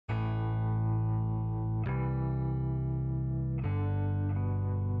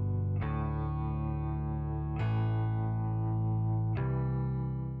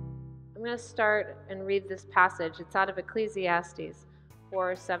I'm going to start and read this passage. It's out of Ecclesiastes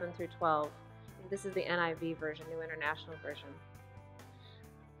 4 7 through 12. This is the NIV version, New International Version.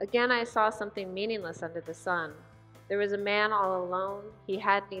 Again, I saw something meaningless under the sun. There was a man all alone. He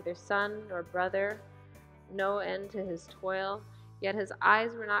had neither son nor brother, no end to his toil, yet his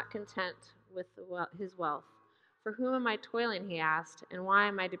eyes were not content with his wealth. For whom am I toiling, he asked, and why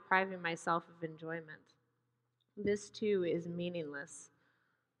am I depriving myself of enjoyment? This too is meaningless.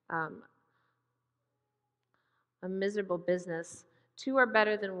 A miserable business. Two are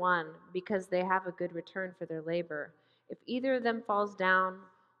better than one, because they have a good return for their labor. If either of them falls down,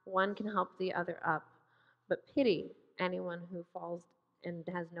 one can help the other up. But pity anyone who falls and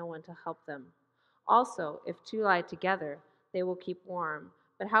has no one to help them. Also, if two lie together, they will keep warm.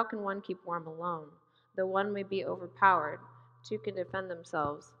 But how can one keep warm alone? Though one may be overpowered, two can defend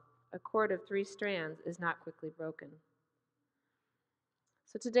themselves. A cord of 3 strands is not quickly broken.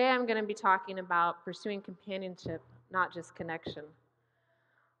 So today I'm going to be talking about pursuing companionship, not just connection.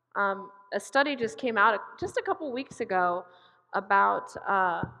 A study just came out just a couple weeks ago about,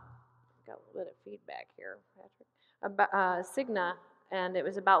 got a little bit of feedback here, Patrick, about Cigna, and it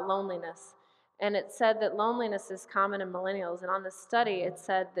was about loneliness. And it said that loneliness is common in millennials. And on the study, it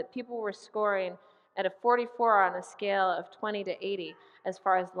said that people were scoring at a 44 on a scale of 20 to 80 as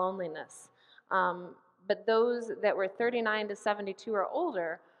far as loneliness. But those that were 39 to 72 or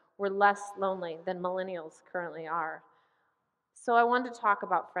older were less lonely than millennials currently are. So I wanted to talk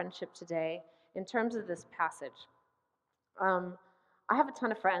about friendship today in terms of this passage. I have a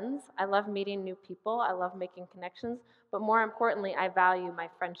ton of friends. I love meeting new people. I love making connections. But more importantly, I value my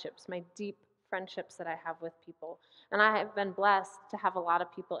friendships, my deep friendships that I have with people. And I have been blessed to have a lot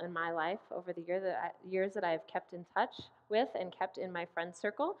of people in my life over the years that I have kept in touch with and kept in my friend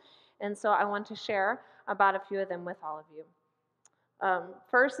circle. And so I want to share about a few of them with all of you.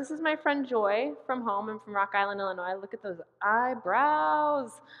 First, this is my friend Joy from home. I'm from Rock Island, Illinois. Look at those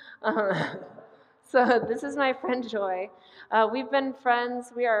eyebrows. So this is my friend Joy. We've been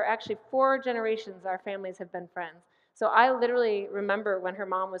friends. We are actually 4 generations our families have been friends. So I literally remember when her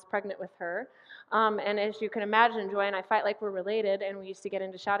mom was pregnant with her. And as you can imagine, Joy and I fight like we're related, and we used to get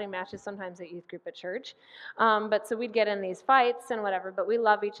into shouting matches sometimes at youth group at church. But so we'd get in these fights and whatever, but we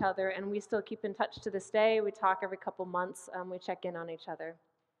love each other, and we still keep in touch to this day. We talk every couple months. We check in on each other.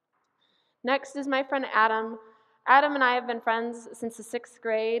 Next is my friend Adam. Adam and I have been friends since the 6th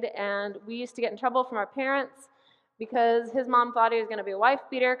grade, and we used to get in trouble from our parents because his mom thought he was going to be a wife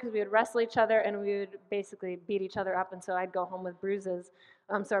beater because we would wrestle each other and we would basically beat each other up, and so I'd go home with bruises.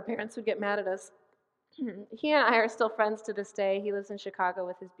 So our parents would get mad at us. He and I are still friends to this day. He lives in Chicago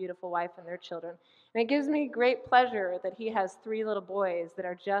with his beautiful wife and their children. And it gives me great pleasure that he has 3 little boys that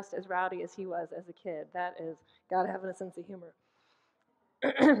are just as rowdy as he was as a kid. That is God having a sense of humor.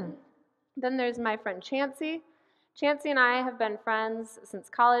 Then there's my friend Chancey. Chancey and I have been friends since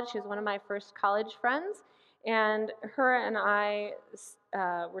college. She was one of my first college friends. And her and I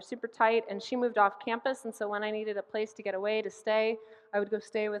were super tight, and she moved off campus. And so when I needed a place to get away to stay, I would go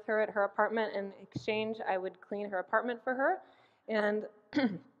stay with her at her apartment. In exchange, I would clean her apartment for her. And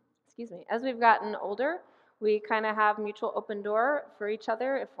excuse me, as we've gotten older, we kind of have mutual open door for each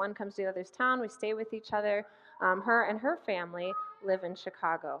other. If one comes to the other's town, we stay with each other. Her and her family live in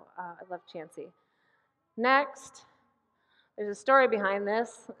Chicago. I love Chancey. Next, there's a story behind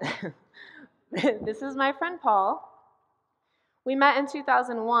this. This is my friend Paul. We met in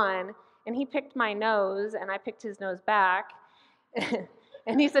 2001, and he picked my nose, and I picked his nose back.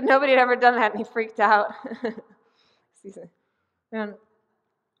 And he said nobody had ever done that, and he freaked out. Excuse me.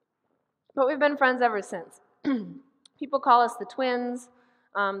 But we've been friends ever since. People call us the twins.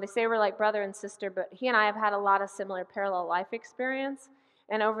 They say we're like brother and sister, but he and I have had a lot of similar parallel life experience.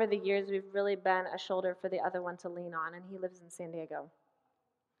 And over the years, we've really been a shoulder for the other one to lean on, and he lives in San Diego.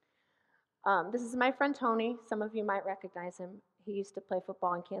 This is my friend Tony. Some of you might recognize him. He used to play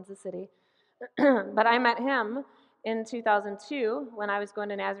football in Kansas City. But I met him in 2002 when I was going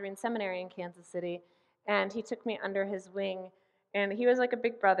to Nazarene Seminary in Kansas City, and he took me under his wing, and he was like a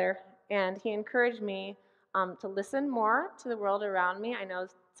big brother, and he encouraged me to listen more to the world around me. I know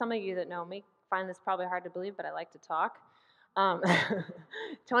some of you that know me find this probably hard to believe, but I like to talk.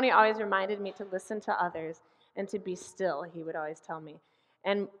 Tony always reminded me to listen to others and to be still, he would always tell me.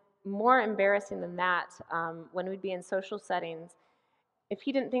 And more embarrassing than that, when we'd be in social settings, if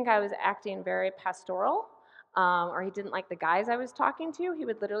he didn't think I was acting very pastoral, or he didn't like the guys I was talking to, he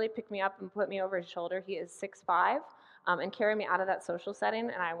would literally pick me up and put me over his shoulder. He is 6'5", and carry me out of that social setting,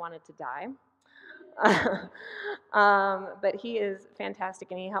 and I wanted to die. But he is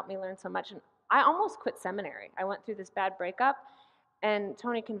fantastic, and he helped me learn so much. And I almost quit seminary. I went through this bad breakup, And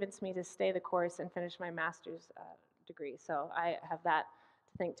Tony convinced me to stay the course and finish my master's degree. So I have that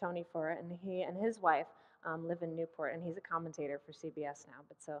to thank Tony for. And he and his wife live in Newport, and he's a commentator for CBS now.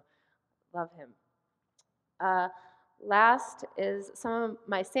 But so love him. Uh, Last is some of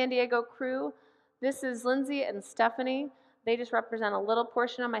my San Diego crew. This is Lindsay and Stephanie. They just represent a little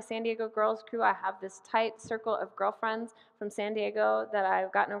portion of my San Diego girls crew. I have this tight circle of girlfriends from San Diego that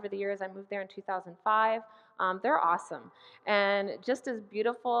I've gotten over the years. I moved there in 2005. They're awesome. And just as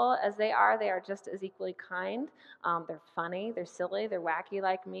beautiful as they are just as equally kind. They're funny, they're silly, they're wacky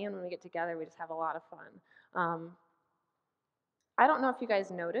like me, and when we get together, we just have a lot of fun. I don't know if you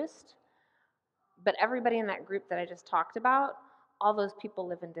guys noticed, but everybody in that group that I just talked about, all those people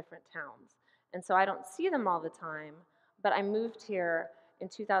live in different towns. And so I don't see them all the time, but I moved here in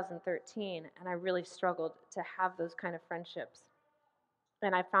 2013, and I really struggled to have those kind of friendships.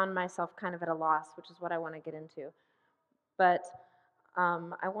 And I found myself kind of at a loss, which is what I want to get into. But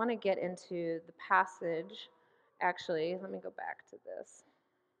I want to get into the passage. Actually, let me go back to this.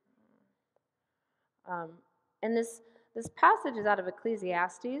 And this passage is out of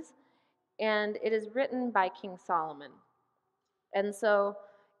Ecclesiastes, and it is written by King Solomon. And so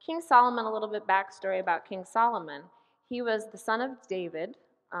King Solomon, a little bit backstory about King Solomon. He was the son of David.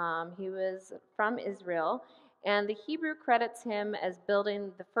 He was from Israel, and the Hebrew credits him as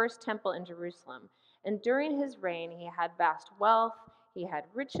building the first temple in Jerusalem. And during his reign, he had vast wealth, he had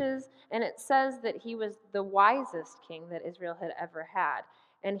riches, and it says that he was the wisest king that Israel had ever had.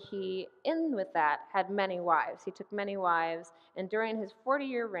 And he, in with that, had many wives. He took many wives, and during his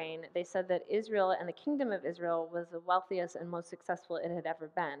 40-year reign, they said that Israel and the kingdom of Israel was the wealthiest and most successful it had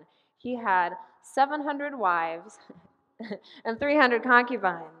ever been. He had 700 wives and 300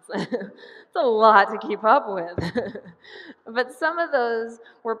 concubines. It's a lot to keep up with. But some of those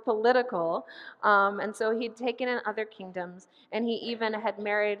were political, and so he'd taken in other kingdoms, and he even had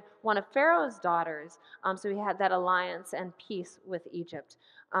married one of Pharaoh's daughters, so he had that alliance and peace with Egypt.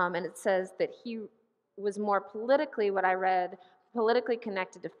 And it says that he was more politically, what I read, politically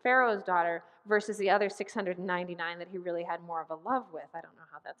connected to Pharaoh's daughter versus the other 699 that he really had more of a love with. I don't know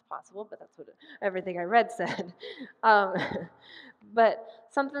how that's possible, but that's what everything I read said. But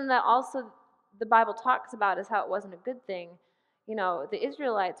something that also the Bible talks about is how it wasn't a good thing. You know, the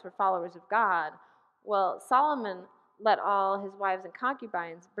Israelites were followers of God. Well, Solomon let all his wives and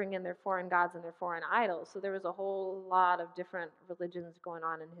concubines bring in their foreign gods and their foreign idols. So there was a whole lot of different religions going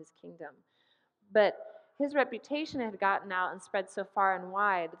on in his kingdom. But his reputation had gotten out and spread so far and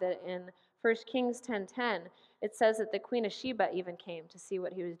wide that in 1 Kings 10:10, it says that the Queen of Sheba even came to see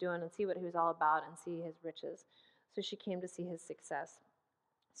what he was doing and see what he was all about and see his riches. So she came to see his success.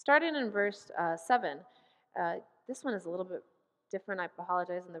 Starting in verse 7, this one is a little bit different. I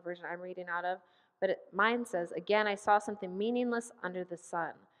apologize in the version I'm reading out of. But mine says, "Again, I saw something meaningless under the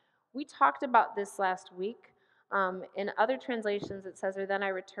sun." We talked about this last week. In other translations, it says, "Or then I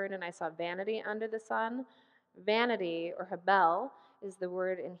returned and I saw vanity under the sun." Vanity, or habel, is the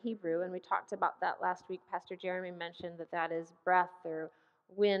word in Hebrew, and we talked about that last week. Pastor Jeremy mentioned that that is breath or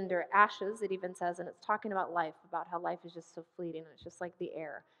wind or ashes, it even says, and it's talking about life, about how life is just so fleeting. It's just like the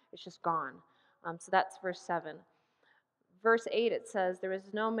air. It's just gone. So that's verse 7. Verse 8, it says, there was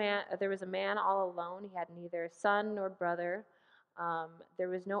a man all alone. He had neither son nor brother. There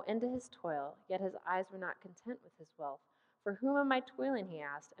was no end to his toil, yet his eyes were not content with his wealth. For whom am I toiling, he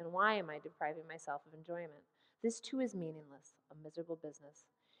asked, and why am I depriving myself of enjoyment? This too is meaningless, a miserable business.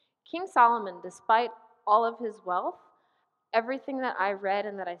 King Solomon, despite all of his wealth, everything that I read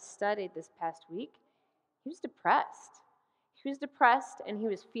and that I studied this past week, he was depressed. He was depressed and he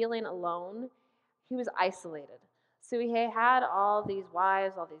was feeling alone. He was isolated. So he had all these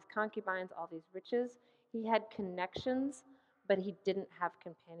wives, all these concubines, all these riches. He had connections, but he didn't have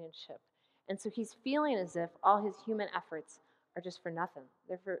companionship. And so he's feeling as if all his human efforts are just for nothing.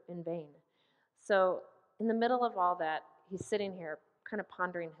 They're in vain. So in the middle of all that, he's sitting here kind of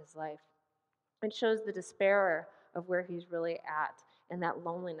pondering his life. It shows the despair of where he's really at and that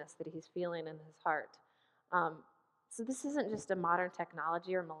loneliness that he's feeling in his heart. So this isn't just a modern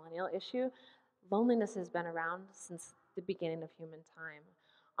technology or millennial issue. Loneliness has been around since the beginning of human time.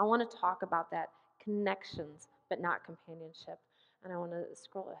 I want to talk about that, connections, but not companionship. And I want to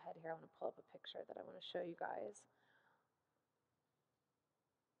scroll ahead here. I want to pull up a picture that I want to show you guys.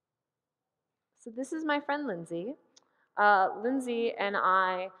 So this is my friend Lindsay. Lindsay and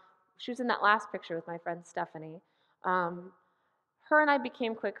I, she was in that last picture with my friend Stephanie. Her and I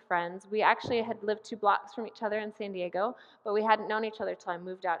became quick friends. We actually had lived 2 blocks from each other in San Diego, but we hadn't known each other till I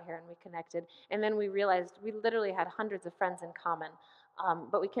moved out here and we connected. And then we realized we literally had hundreds of friends in common.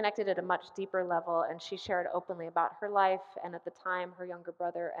 But we connected at a much deeper level, and she shared openly about her life. And at the time, her younger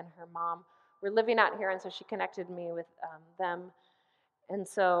brother and her mom were living out here, and so she connected me with them. And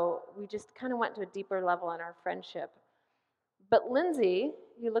so we just kind of went to a deeper level in our friendship. But Lindsay,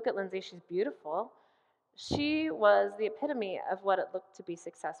 you look at Lindsay, she's beautiful. She was the epitome of what it looked to be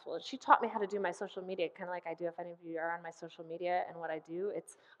successful. She taught me how to do my social media, kind of like I do if any of you are on my social media and what I do.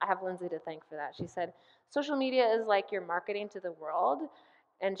 I have Lindsay to thank for that. She said, social media is like your marketing to the world.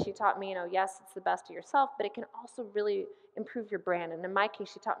 And she taught me, yes, it's the best of yourself, but it can also really improve your brand. And in my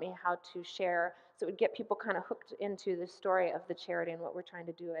case, she taught me how to share so it would get people kind of hooked into the story of the charity and what we're trying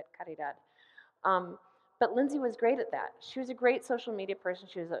to do at Caridad. But Lindsay was great at that. She was a great social media person.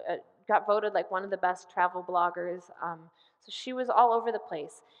 She was got voted like one of the best travel bloggers. So she was all over the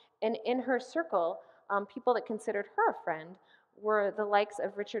place. And in her circle, people that considered her a friend were the likes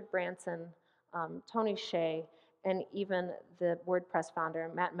of Richard Branson, Tony Hsieh, and even the WordPress founder,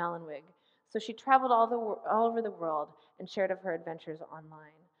 Matt Mullenweg. So she traveled all over the world and shared of her adventures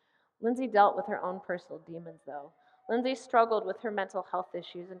online. Lindsay dealt with her own personal demons, though. Lindsay struggled with her mental health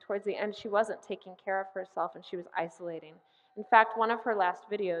issues, and towards the end, she wasn't taking care of herself and she was isolating. In fact, one of her last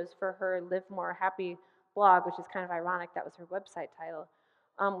videos for her Live More Happy blog, which is kind of ironic, that was her website title,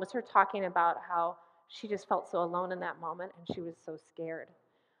 was her talking about how she just felt so alone in that moment and she was so scared.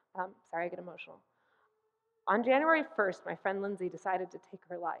 Sorry, I get emotional. On January 1st, my friend Lindsay decided to take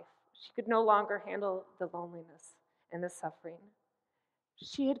her life. She could no longer handle the loneliness and the suffering.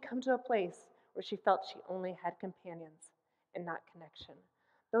 She had come to a place where she felt she only had companions and not connection.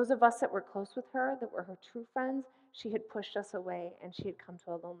 Those of us that were close with her, that were her true friends, she had pushed us away and she had come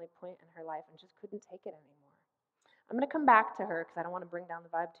to a lonely point in her life and just couldn't take it anymore. I'm going to come back to her because I don't want to bring down the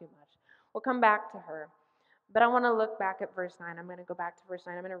vibe too much. We'll come back to her. But I want to look back at verse 9. I'm going to go back to verse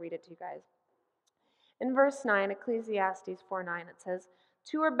 9. I'm going to read it to you guys. In verse 9, Ecclesiastes 4:9, it says,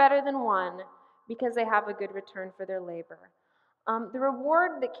 "Two are better than one because they have a good return for their labor." The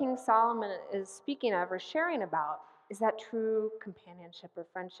reward that King Solomon is speaking of or sharing about is that true companionship or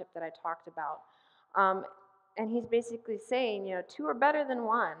friendship that I talked about. And he's basically saying, two are better than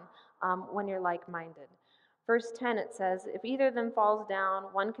one when you're like-minded. Verse 10, it says, "If either of them falls down,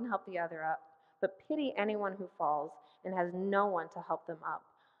 one can help the other up, but pity anyone who falls and has no one to help them up."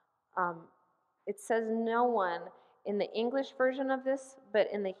 It says no one in the English version of this, but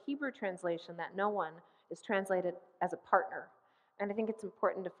in the Hebrew translation, that no one is translated as a partner. And I think it's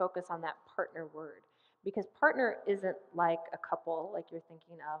important to focus on that partner word because partner isn't like a couple, like you're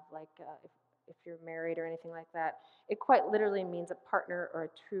thinking of, like if you're married or anything like that. It quite literally means a partner or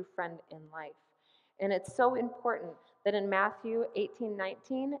a true friend in life. And it's so important that in Matthew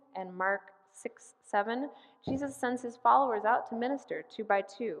 18:19 and Mark 6:7, Jesus sends his followers out to minister 2 by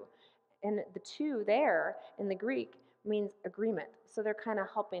 2. And the two there in the Greek means agreement. So they're kind of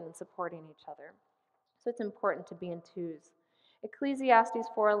helping and supporting each other. So it's important to be in twos. Ecclesiastes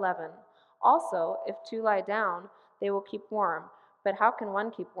 4:11. "Also, if two lie down, they will keep warm. But how can one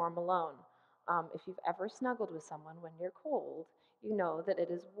keep warm alone?" If you've ever snuggled with someone when you're cold, you know that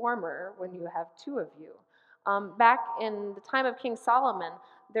it is warmer when you have two of you. Back in the time of King Solomon,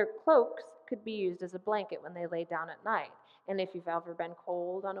 their cloaks could be used as a blanket when they lay down at night. And if you've ever been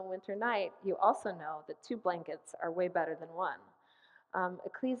cold on a winter night, you also know that two blankets are way better than one.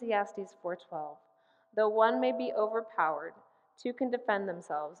 Ecclesiastes 4:12. "Though one may be overpowered, two can defend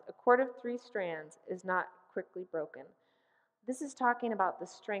themselves. A cord of 3 strands is not quickly broken." This is talking about the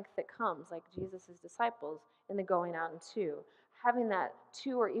strength that comes, like Jesus' disciples, in the going out in two. Having that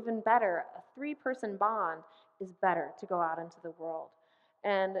 2 or even better, a 3-person bond is better to go out into the world.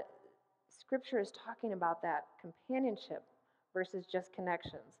 And Scripture is talking about that companionship versus just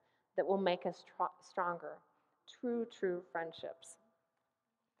connections that will make us stronger. True friendships.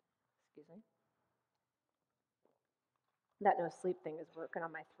 Excuse me. That no sleep thing is working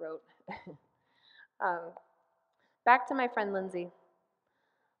on my throat. Back to my friend Lindsay.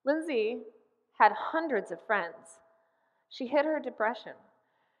 Lindsay had hundreds of friends. She hid her depression.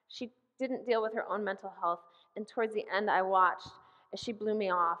 She didn't deal with her own mental health. And towards the end, I watched as she blew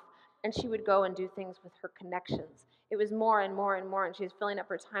me off. And she would go and do things with her connections. It was more and more and more. And she was filling up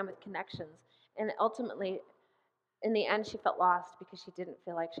her time with connections. And ultimately, in the end, she felt lost because she didn't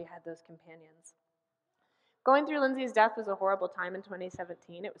feel like she had those companions. Going through Lindsay's death was a horrible time in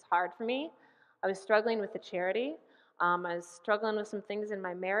 2017. It was hard for me. I was struggling with the charity. I was struggling with some things in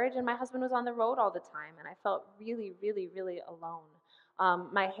my marriage, and my husband was on the road all the time, and I felt really, really, really alone.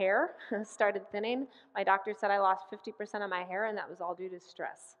 My hair started thinning. My doctor said I lost 50% of my hair, and that was all due to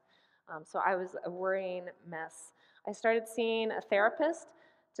stress. So I was a worrying mess. I started seeing a therapist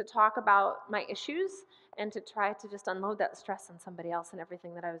to talk about my issues and to try to just unload that stress on somebody else and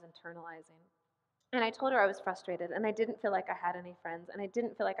everything that I was internalizing. And I told her I was frustrated and I didn't feel like I had any friends and I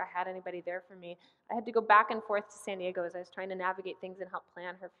didn't feel like I had anybody there for me. I had to go back and forth to San Diego as I was trying to navigate things and help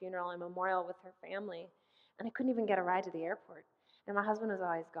plan her funeral and memorial with her family. And I couldn't even get a ride to the airport. And my husband was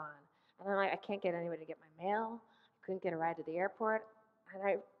always gone. And I'm like, I can't get anybody to get my mail. I couldn't get a ride to the airport. And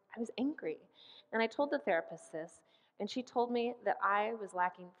I was angry. And I told the therapist this, and she told me that I was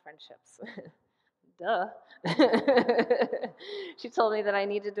lacking friendships. Duh. She told me that I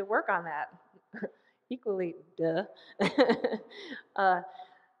needed to work on that. Equally, duh. uh,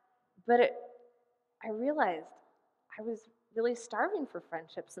 but I realized I was really starving for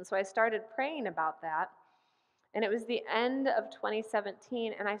friendships, and so I started praying about that. And it was the end of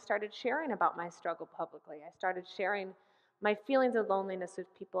 2017, and I started sharing about my struggle publicly. I started sharing my feelings of loneliness with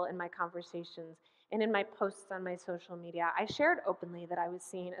people in my conversations and in my posts on my social media. I shared openly that I was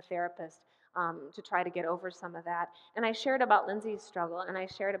seeing a therapist to try to get over some of that. And I shared about Lindsay's struggle, and I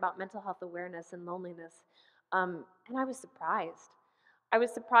shared about mental health awareness and loneliness. And I was surprised. I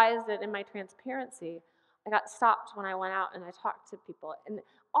was surprised that in my transparency, I got stopped when I went out and I talked to people in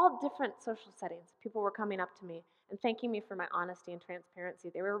all different social settings. People were coming up to me and thanking me for my honesty and transparency.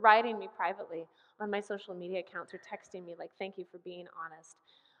 They were writing me privately on my social media accounts or texting me like, thank you for being honest.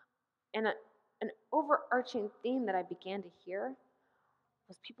 And an overarching theme that I began to hear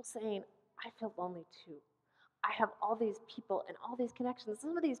was people saying, I feel lonely too. I have all these people and all these connections.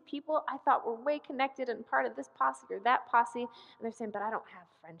 Some of these people I thought were way connected and part of this posse or that posse, and they're saying, but I don't have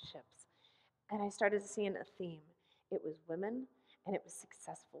friendships. And I started seeing a theme. It was women, and it was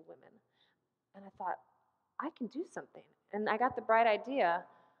successful women. And I thought, I can do something. And I got the bright idea.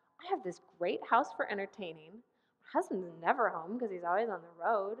 I have this great house for entertaining. My husband's never home because he's always on the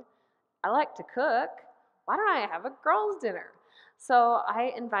road. I like to cook. Why don't I have a girls' dinner? So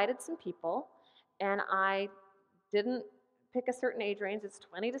I invited some people, and I didn't pick a certain age range. It's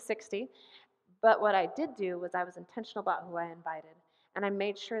 20 to 60. But what I did do was I was intentional about who I invited. And I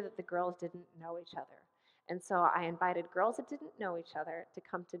made sure that the girls didn't know each other. And so I invited girls that didn't know each other to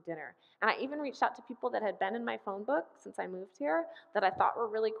come to dinner. And I even reached out to people that had been in my phone book since I moved here that I thought were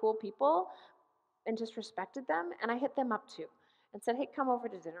really cool people and just respected them. And I hit them up too and said, hey, come over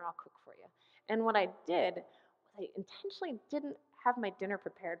to dinner. I'll cook for you. And what I did was I intentionally didn't have my dinner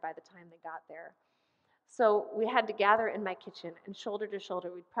prepared by the time they got there. So we had to gather in my kitchen, and shoulder to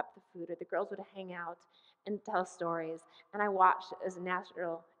shoulder, we'd prep the food, or the girls would hang out and tell stories. And I watched as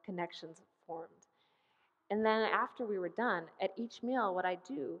natural connections formed. And then after we were done, at each meal, what I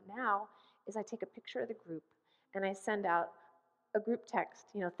do now is I take a picture of the group and I send out a group text,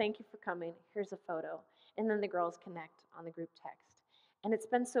 thank you for coming, here's a photo. And then the girls connect on the group text. And it's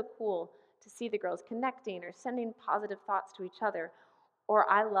been so cool to see the girls connecting or sending positive thoughts to each other. Or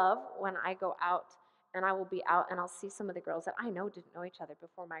I love when I go out and I will be out and I'll see some of the girls that I know didn't know each other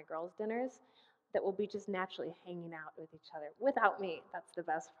before my girls' dinners that will be just naturally hanging out with each other without me. That's the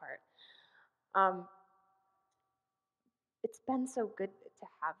best part. Um, it's been so good to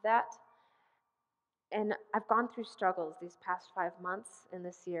have that. And I've gone through struggles these past 5 months in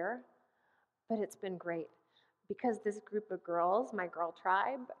this year, but it's been great because this group of girls, my girl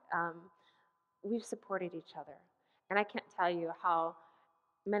tribe, we've supported each other. And I can't tell you how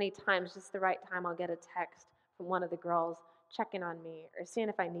many times, just the right time, I'll get a text from one of the girls checking on me or seeing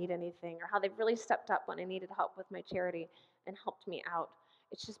if I need anything or how they've really stepped up when I needed help with my charity and helped me out.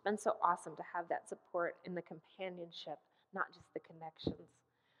 It's just been so awesome to have that support and the companionship, not just the connections.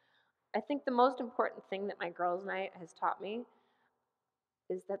 I think the most important thing that my girls' night has taught me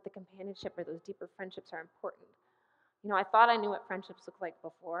is that the companionship or those deeper friendships are important. I thought I knew what friendships looked like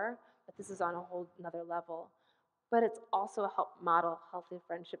before, but this is on a whole another level. But it's also helped model healthy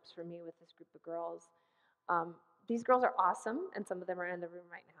friendships for me with this group of girls. Um, these girls are awesome, and some of them are in the room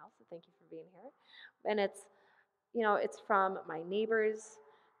right now, so thank you for being here. And it's from my neighbors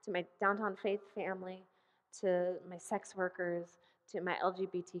to my downtown faith family to my sex workers to my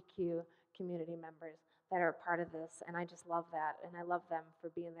LGBTQ community members that are a part of this. And I just love that. And I love them for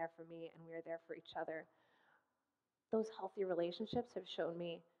being there for me, and we are there for each other. Those healthy relationships have shown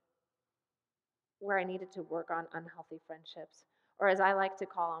me where I needed to work on unhealthy friendships, or as I like to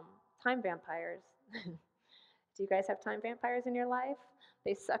call them, time vampires. Do you guys have time vampires in your life?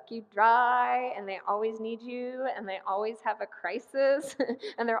 They suck you dry, and they always need you, and they always have a crisis,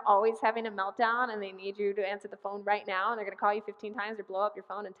 and they're always having a meltdown, and they need you to answer the phone right now, and they're going to call you 15 times or blow up your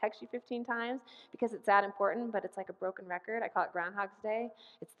phone and text you 15 times because it's that important, but it's like a broken record. I call it Groundhog's Day.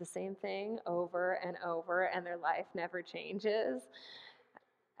 It's the same thing over and over, and their life never changes.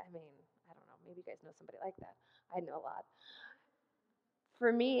 I mean, I don't know. Maybe you guys know somebody like that. I know a lot.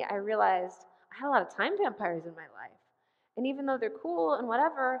 for me, I realized I had a lot of time vampires in my life. And even though they're cool and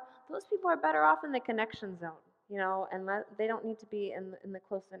whatever, those people are better off in the connection zone, and they don't need to be in the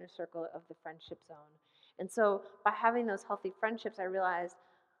close inner circle of the friendship zone. And so by having those healthy friendships, I realized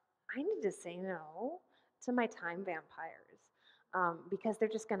I need to say no to my time vampires, because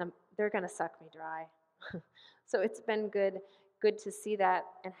they're gonna suck me dry. So it's been good to see that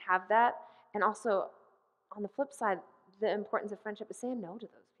and have that. And also on the flip side, the importance of friendship is saying no to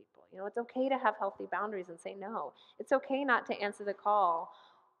those people. It's okay to have healthy boundaries and say no. It's okay not to answer the call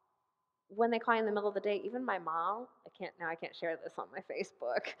when they call you in the middle of the day. Even my mom, I can't share this on my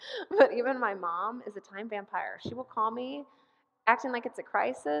Facebook, but even my mom is a time vampire. She will call me acting like it's a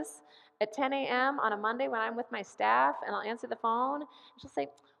crisis at 10 a.m. on a Monday when I'm with my staff, and I'll answer the phone. And she'll say,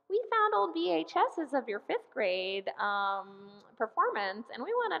 "We found old VHSs of your fifth grade performance, and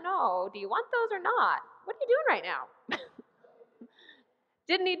we want to know, do you want those or not? What are you doing right now?"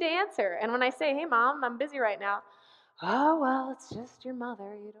 Didn't need to answer. And when I say, "Hey, Mom, I'm busy right now," "Oh, well, it's just your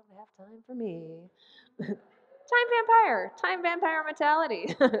mother. You don't have time for me." Time vampire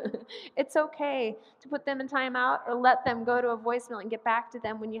mentality. It's okay to put them in timeout or let them go to a voicemail and get back to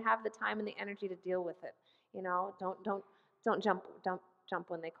them when you have the time and the energy to deal with it. Don't jump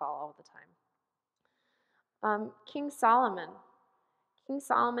when they call all the time. King Solomon. King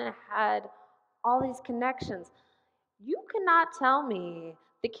Solomon had all these connections. You cannot tell me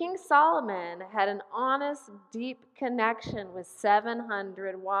that King Solomon had an honest, deep connection with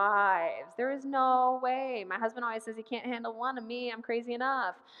 700 wives. There is no way. My husband always says he can't handle one of me. I'm crazy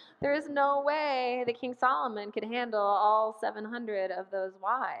enough. There is no way that King Solomon could handle all 700 of those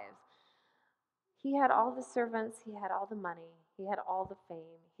wives. He had all the servants, he had all the money, he had all the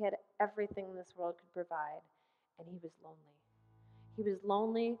fame, he had everything this world could provide, and he was lonely. He was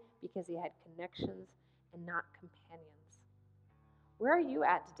lonely because he had connections and not companions. Where are you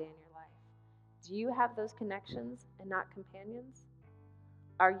at today in your life? Do you have those connections and not companions?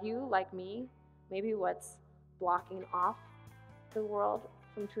 Are you, like me, maybe what's blocking off the world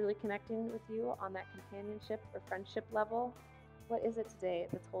from truly connecting with you on that companionship or friendship level? What is it today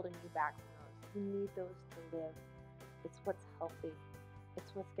that's holding you back from those? You need those to live. It's what's healthy.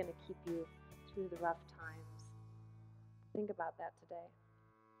 It's what's going to keep you through the rough times. Think about that today.